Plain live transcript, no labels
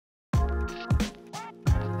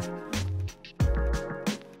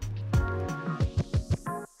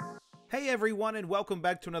Hey everyone, and welcome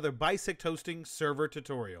back to another Bisect Hosting server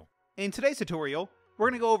tutorial. In today's tutorial,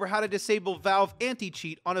 we're going to go over how to disable Valve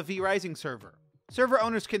anti-cheat on a Vrising server. Server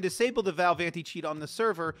owners can disable the Valve anti-cheat on the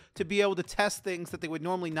server to be able to test things that they would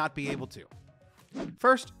normally not be able to.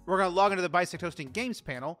 First, we're going to log into the Bisect Hosting Games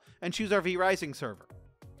panel and choose our Vrising server.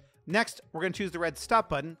 Next, we're going to choose the red stop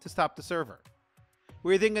button to stop the server.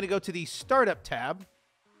 We're then going to go to the Startup tab,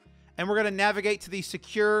 and we're going to navigate to the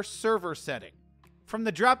Secure Server setting. From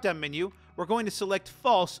the drop-down menu, we're going to select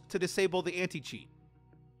False to disable the anti-cheat.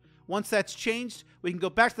 Once that's changed, we can go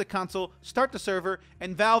back to the console, start the server,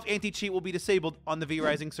 and Valve anti-cheat will be disabled on the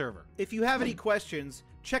Vrising server. If you have any questions,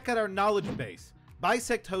 check out our knowledge base,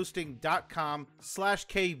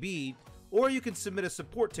 bisecthosting.com/KB, or you can submit a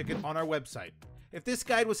support ticket on our website. If this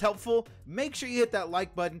guide was helpful, make sure you hit that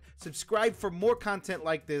like button, subscribe for more content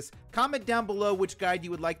like this, comment down below which guide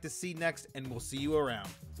you would like to see next, and we'll see you around.